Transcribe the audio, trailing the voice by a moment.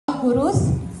gurus.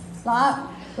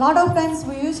 Lot of times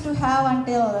we used to have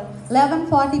until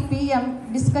 11:40 p.m.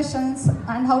 discussions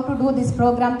and how to do this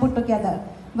program put together.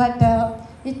 But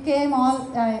it came all,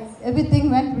 everything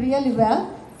went really well.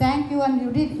 Thank you, and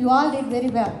you all did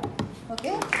very well.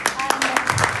 Okay. And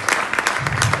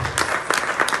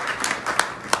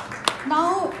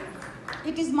now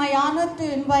it is my honor to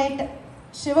invite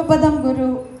Sivapadam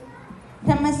Guru,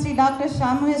 Brahmastri Dr.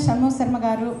 Shanmukha Sarma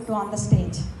garu to on the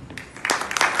stage.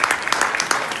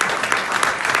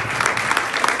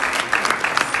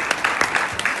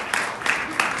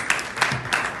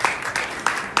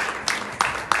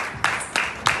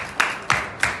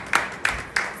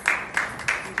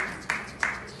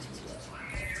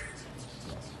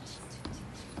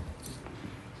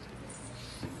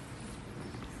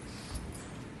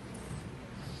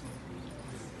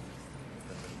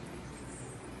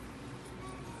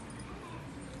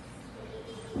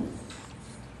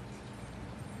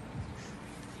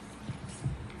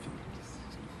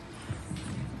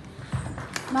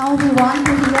 Now we want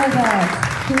to hear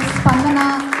his spandana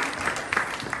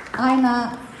ఆయన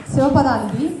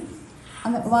శివపదానికి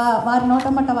వారి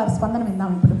నోటమట్ట వారి స్పందన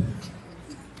విందాం ఇప్పుడు.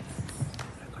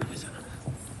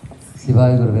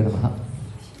 శివాయ గురువే నమః.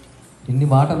 ఇన్ని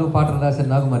మాటలు పాటలు రాశారు,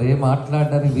 నాకు మరేం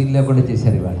మాట్లాడడానికి వీలు లేకుండా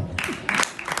చేశారు ఇవాళ.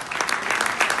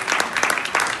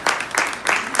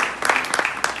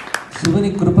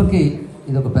 శివుని కృపకి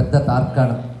ఇది ఒక పెద్ద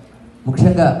తార్కాణం.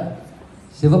 ముఖ్యంగా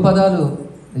శివపదాలు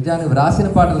నిజానికి వ్రాసిన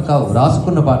పాటలు కావు,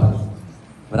 వ్రాసుకున్న పాటలు.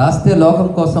 వ్రాస్తే లోకం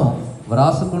కోసం,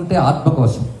 వ్రాసుకుంటే ఆత్మ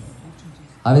కోసం.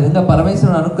 ఆ విధంగా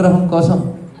పరమేశ్వరుని అనుగ్రహం కోసం,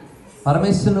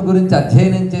 పరమేశ్వరుని గురించి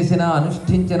అధ్యయనం చేసిన,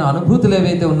 అనుష్ఠించిన అనుభూతులు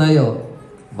ఏవైతే ఉన్నాయో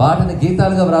వాటిని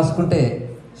గీతాలుగా వ్రాసుకుంటే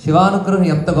శివానుగ్రహం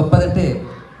ఎంత గొప్పదంటే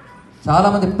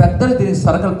చాలామంది పెద్దలు దీనికి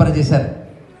స్వరకల్పన చేశారు.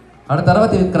 ఆ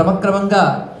తర్వాత ఇవి క్రమక్రమంగా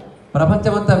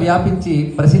ప్రపంచమంతా వ్యాపించి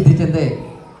ప్రసిద్ధి చెందే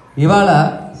ఇవాళ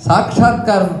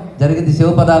సాక్షాత్కారం జరిగింది.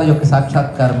 శివపదాల యొక్క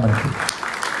సాక్షాత్కారం మనకి.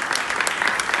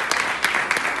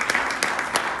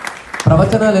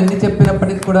 ప్రవచనాలు ఎన్ని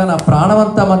చెప్పినప్పటికీ కూడా నా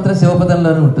ప్రాణమంతా మాత్రం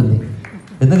శివపదంలోనే ఉంటుంది.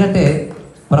 ఎందుకంటే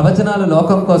ప్రవచనాలు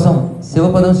లోకం కోసం,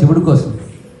 శివపదం శివుడి కోసం.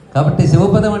 కాబట్టి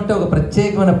శివపదం అంటే ఒక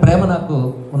ప్రత్యేకమైన ప్రేమ నాకు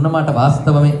ఉన్నమాట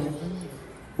వాస్తవమే.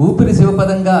 ఊపిరి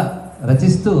శివపదంగా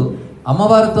రచిస్తూ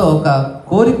అమ్మవారితో ఒక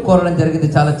కోరిక కోరడం జరిగింది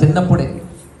చాలా చిన్నప్పుడే.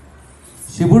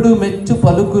 శివుడు మెచ్చు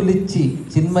పలుకులిచ్చి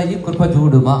చిన్మయి కృప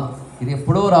చూడుమా. ఇది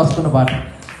ఎప్పుడో రాసుకున్న పాట.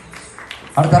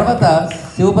 ఆ తర్వాత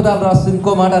శివపదాలు రాస్తూ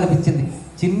ఇంకో మాట అనిపించింది.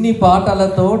 చిన్ని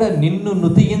పాటలతోడ నిన్ను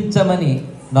నుతియించమని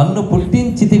నన్ను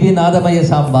పుట్టించితివి నాదమయ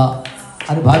సాంబా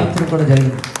అని భావించడం కూడా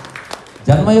జరిగింది.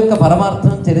 జన్మ యొక్క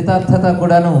పరమార్థం, చరితార్థత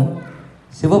కూడాను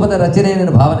శివపద రచనే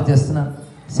నేను భావన చేస్తున్నాను.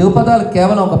 శివపదాలు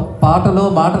కేవలం ఒక పాటలో,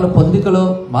 మాటల పొందికలో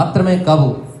మాత్రమే కావు.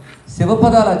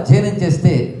 శివపదాలు అధ్యయనం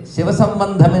చేస్తే శివ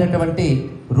సంబంధమైనటువంటి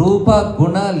రూప,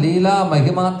 గుణ, లీల,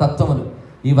 మహిమ, తత్వములు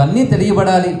ఇవన్నీ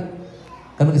తెలియబడాలి.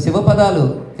 కనుక శివపదాలు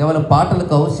కేవలం పాటలు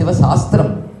కావు, శివశాస్త్రం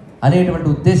అనేటువంటి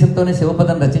ఉద్దేశంతోనే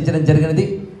శివపదం రచించడం జరిగినది.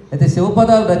 అయితే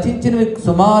శివపదాలు రచించినవి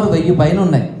సుమారు 1000 పైన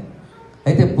ఉన్నాయి.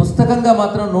 అయితే పుస్తకంగా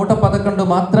మాత్రం 111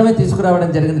 మాత్రమే తీసుకురావడం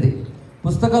జరిగినది.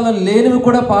 పుస్తకంలో లేనివి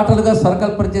కూడా పాటలుగా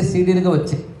స్వరకల్పన చేసి సీడీలుగా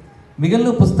వచ్చాయి.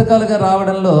 మిగిలిన పుస్తకాలుగా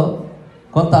రావడంలో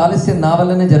కొంత ఆలస్యం నా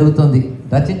వల్లనే జరుగుతుంది.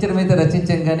 రచించడం అయితే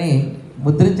రచించాం, కానీ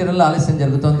ముద్రించడంలో ఆలస్యం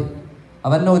జరుగుతుంది.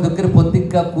 అవన్నీ ఒక దగ్గర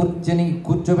పొందిగ్గా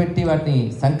కూర్చోబెట్టి వాటిని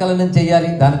సంకలనం చేయాలి.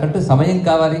 దానికంటూ సమయం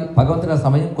కావాలి, భగవంతుడు ఆ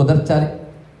సమయం కుదర్చాలి.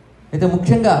 అయితే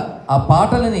ముఖ్యంగా ఆ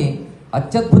పాటలని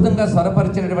అత్యద్భుతంగా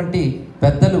స్వరపరిచినటువంటి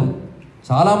పెద్దలు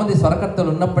చాలామంది స్వరకర్తలు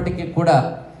ఉన్నప్పటికీ కూడా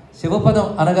శివపదం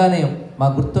అనగానే మా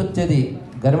గుర్తొచ్చేది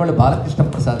గరిమళ్ళ బాలకృష్ణ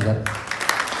ప్రసాద్ గారు.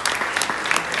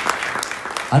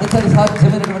 అనితర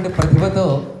సాధ్యమైనటువంటి ప్రతిభతో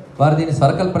వారు దీన్ని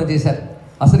స్వరకల్పన చేశారు.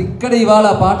 అసలు ఇక్కడ ఇవాళ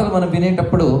ఆ పాటలు మనం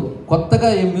వినేటప్పుడు కొత్తగా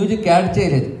ఏ మ్యూజిక్ యాడ్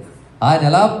చేయలేదు. ఆయన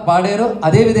ఎలా పాడారో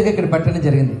అదే విధంగా ఇక్కడ పెట్టడం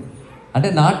జరిగింది. అంటే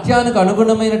నాట్యానికి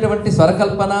అనుగుణమైనటువంటి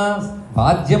స్వరకల్పన,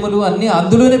 వాద్యములు అన్నీ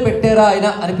అందులోనే పెట్టారా ఆయన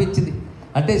అనిపించింది.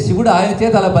 అంటే శివుడు ఆయన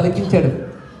చేత అలా పలికించాడు.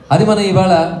 అది మనం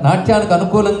ఇవాళ నాట్యానికి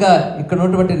అనుకూలంగా ఇక్కడ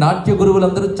ఉన్నటువంటి నాట్య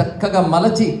గురువులందరూ చక్కగా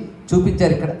మలచి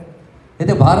చూపించారు ఇక్కడ.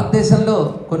 అయితే భారతదేశంలో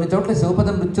కొన్ని చోట్ల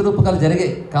శివపదం నృత్య రూపకాలు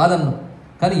జరిగాయి, కాదన్ను.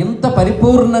 కానీ ఇంత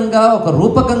పరిపూర్ణంగా ఒక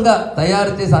రూపకంగా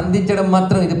తయారు చేసి అందించడం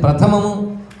మాత్రం ఇది ప్రథమము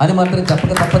అని మాత్రం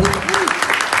చెప్పక తప్పదు.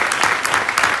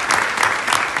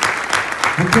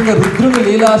 ముఖ్యంగా రుద్రుని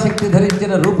లీలాశక్తి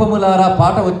ధరించిన రూపములారా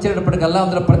పాట వచ్చేటప్పటికల్లా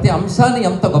అందులో ప్రతి అంశాన్ని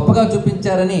ఎంత గొప్పగా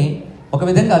చూపించారని ఒక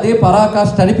విధంగా అదే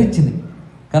పరాకాష్ఠ అనిపించింది.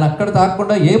 కానీ అక్కడ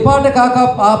తాకుండా ఏ పాట కాక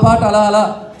ఆ పాట అలా అలా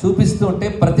చూపిస్తూ ఉంటే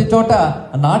ప్రతి చోట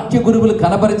నాట్య గురువులు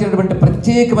కనబరిచినటువంటి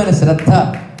ప్రత్యేకమైన శ్రద్ధ,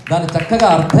 దాన్ని చక్కగా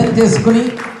అర్థం చేసుకుని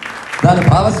దాని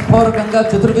భావస్ఫోరకంగా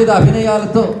చతుర్వేద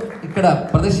అభినయాలతో ఇక్కడ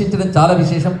ప్రదర్శించడం చాలా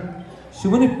విశేషం.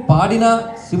 శివుని పాడిన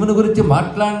శివుని గురించి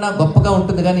మాట్లాడినా గొప్పగా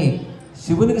ఉంటుంది, కానీ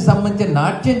శివునికి సంబంధించిన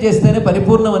నాట్యం చేస్తేనే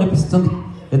పరిపూర్ణం అనిపిస్తుంది.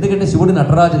 ఎందుకంటే శివుడు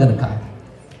నటరాజు కనుక.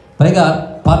 పైగా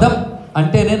పదం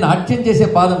అంటేనే నాట్యం చేసే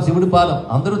పాదం శివుడి పాదం.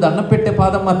 అందరూ దండం పెట్టే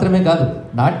పాదం మాత్రమే కాదు,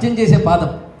 నాట్యం చేసే పాదం.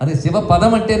 అని శివ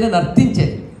పదం అంటేనే నర్తించే.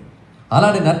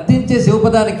 అలాంటి నర్తించే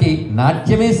శివపదానికి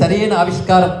నాట్యమే సరైన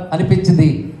ఆవిష్కారం అనిపించింది.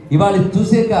 ఇవాళ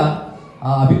చూసాక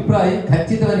ఆ అభిప్రాయం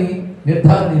ఖచ్చితమని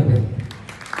నిర్ధారణ అయిపోయింది.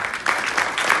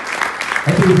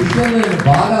 అయితే ఈ విషయంలో నేను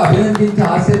బాగా అభినందించి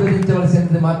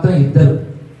ఆశీర్వదించవలసినది మాత్రం ఇద్దరు,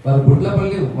 వారు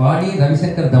గుడ్లపల్లి వాణి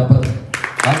రవిశంకర్ దంపతులు.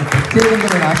 వారిని ప్రత్యేకంగా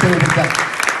నేను ఆశీర్వదించాను.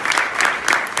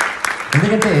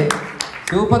 ఎందుకంటే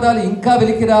శివపదాలు ఇంకా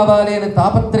వెలికి రావాలి అనే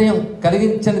తాపత్రయం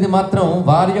కలిగించినది మాత్రం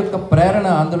వారి యొక్క ప్రేరణ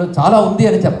అందులో చాలా ఉంది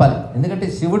అని చెప్పాలి. ఎందుకంటే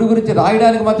శివుడి గురించి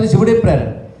రాయడానికి మాత్రం శివుడే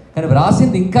ప్రేరణ, కానీ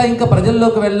వ్రాసింది ఇంకా ఇంకా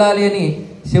ప్రజల్లోకి వెళ్ళాలి అని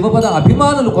శివపద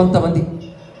అభిమానులు కొంతమంది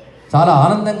చాలా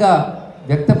ఆనందంగా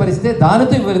వ్యక్తపరిస్తే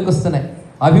దానితో వెలుకొస్తున్నాయి.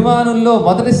 అభిమానుల్లో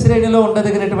మొదటి శ్రేణిలో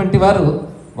ఉండదగినటువంటి వారు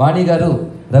వాణి గారు,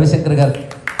 రవిశంకర్ గారు.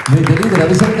 మీకు తెలియదు,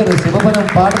 రవిశంకర్ శివపదం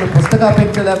పాటలు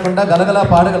పుస్తకాపేక్ష లేకుండా గలగలా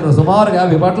పాడగలరు. సుమారు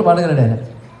 50 పాటలు పాడగలడు ఆయన.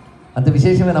 అంత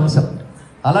విశేషమైన అంశం.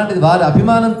 అలాంటిది వారి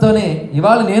అభిమానంతోనే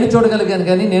ఇవాళ నేను చూడగలిగాను.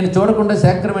 కానీ నేను చూడకుండా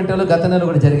శాక్రమెంటోలో గత నెల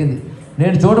కూడా జరిగింది.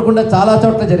 నేను చూడకుండా చాలా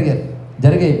చోట్ల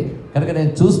జరిగేవి. కనుక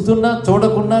నేను చూస్తున్నా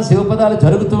చూడకుండా శివపదాలు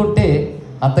జరుగుతూ ఉంటే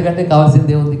అంతకంటే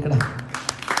కావాల్సిందే ఉంది ఇక్కడ.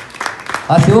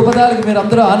 ఆ శివపదాలకు మీరు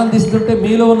అందరూ ఆనందిస్తుంటే,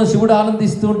 మీలో ఉన్న శివుడు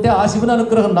ఆనందిస్తూ ఉంటే ఆ శివుని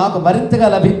అనుగ్రహం నాకు మరింతగా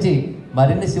లభించి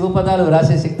మరిన్ని శివపదాలు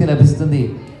రాసే శక్తి లభిస్తుంది.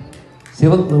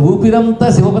 ఊపిరంతా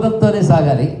శివపదంతోనే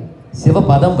సాగాలి,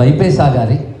 శివపదం వైపే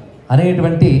సాగాలి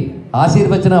అనేటువంటి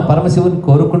ఆశీర్వచన పరమశివుని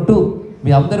కోరుకుంటూ,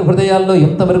 మీ అందరి హృదయాల్లో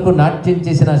ఇంతవరకు నాట్యం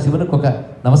చేసిన శివునికి ఒక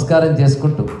నమస్కారం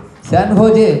చేసుకుంటూ, శాన్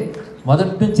హోజే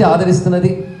మొదటి నుంచి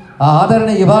ఆదరిస్తున్నది. ఆ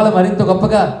ఆదరణ ఇవాళ మరింత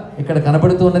గొప్పగా ఇక్కడ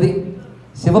కనబడుతూ ఉన్నది.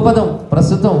 శివపదం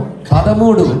ప్రస్తుతం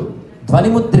 13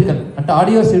 ధ్వనిముద్రికలు అంటే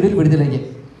ఆడియో సీడీలు విడుదలయ్యాయి.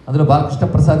 అందులో బాలకృష్ణ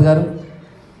ప్రసాద్ గారు,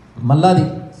 మల్లాది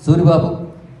సూరిబాబు,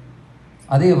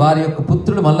 అదే వారి యొక్క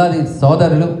పుత్రులు మల్లాది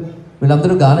సోదరులు,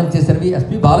 వీళ్ళందరూ గానం చేసినవి.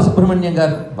 ఎస్పి బాలసుబ్రహ్మణ్యం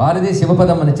గారు, వారిదే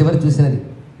శివపదం అని చివరి చూసినది.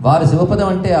 వారి శివపదం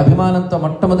అంటే అభిమానంతో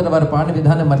మొట్టమొదటి వారి పాడిన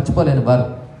విధానం మర్చిపోలేని వారు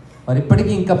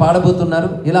ఇప్పటికీ ఇంకా పాడబోతున్నారు.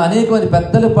 ఇలా అనేక మంది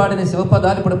పెద్దలు పాడిన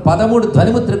శివపదాలు ఇప్పుడు 13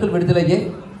 ధ్వనిముద్రికలు విడుదలయ్యాయి.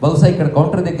 బహుశా ఇక్కడ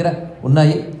కౌంటర్ దగ్గర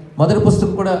ఉన్నాయి. మొదటి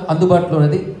పుస్తకం కూడా అందుబాటులో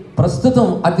ఉన్నది. ప్రస్తుతం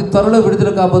అతి త్వరలో విడుదల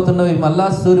కాబోతున్నవి మల్లా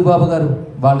సూరిబాబు గారు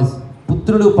వాళ్ళ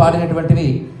పుత్రులు పాడినటువంటివి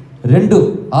 2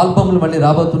 ఆల్బమ్లు మళ్ళీ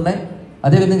రాబోతున్నాయి.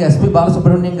 అదేవిధంగా ఎస్పి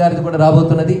బాలసుబ్రహ్మణ్యం గారిది కూడా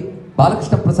రాబోతున్నది.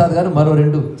 బాలకృష్ణ ప్రసాద్ గారు మరో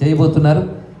 2 చేయబోతున్నారు.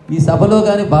 ఈ సభలో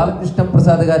కానీ బాలకృష్ణ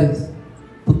ప్రసాద్ గారి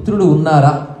పుత్రుడు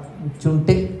ఉన్నారా,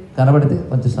 చుంటే కనబడితే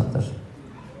కొంచెం సంతోషం.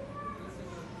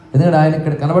 ఎందుకంటే ఆయన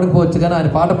ఇక్కడ కనబడకపోవచ్చు, కానీ ఆయన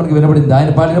పాట మనకి వినబడింది.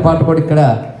 ఆయన పాడిన పాట కూడా ఇక్కడ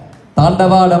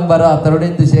తాండవాడంబర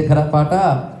తరుణేందు శేఖర పాట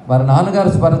వారి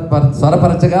నాన్నగారు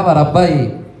స్వరపరచగా వారి అబ్బాయి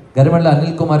గరిమళ్ళ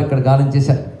అనిల్ కుమార్ ఇక్కడ గానం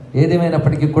చేశారు.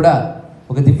 ఏదేమైనప్పటికీ కూడా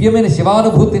ఒక దివ్యమైన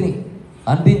శివానుభూతిని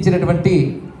అందించినటువంటి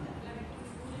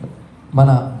మన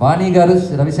వాణి గారు,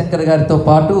 రవిశంకర్ గారితో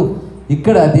పాటు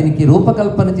ఇక్కడ దీనికి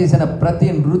రూపకల్పన చేసిన ప్రతి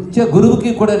నృత్య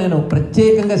గురువుకి కూడా నేను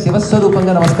ప్రత్యేకంగా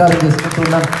శివస్వరూపంగా నమస్కారం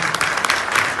చేసుకుంటున్నాను.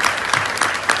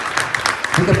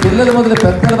 ఇక పిల్లలు మొదలు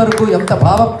పెద్దల వరకు ఎంత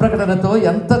భావ ప్రకటనతో,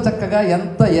 ఎంత చక్కగా,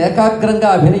 ఎంత ఏకాగ్రంగా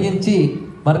అభినయించి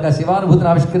మనకు ఆ శివానుభూతిని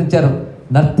ఆవిష్కరించారు.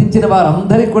 నర్తించిన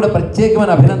వారందరికీ కూడా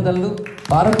ప్రత్యేకమైన అభినందనలు.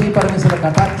 పార్వతీ పరమేశ్వర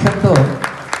కటాక్షంతో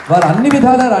వారు అన్ని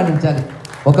విధాలా రాణించాలి.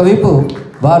 ఒకవైపు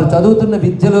వారు చదువుతున్న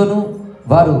విద్యలోనూ,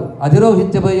 వారు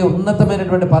అధిరోహించబోయే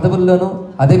ఉన్నతమైనటువంటి పదవుల్లోనూ,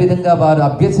 అదేవిధంగా వారు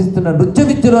అభ్యసిస్తున్న నృత్య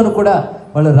విద్యలోనూ కూడా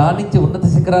వాళ్ళు రాణించి ఉన్నత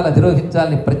శిఖరాలు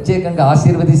అధిరోహించాలని ప్రత్యేకంగా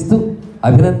ఆశీర్వదిస్తూ,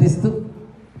 అభినందిస్తూ,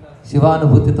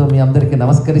 శివానుభూతితో మీ అందరికీ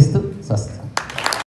నమస్కరిస్తూ స్వస్తి.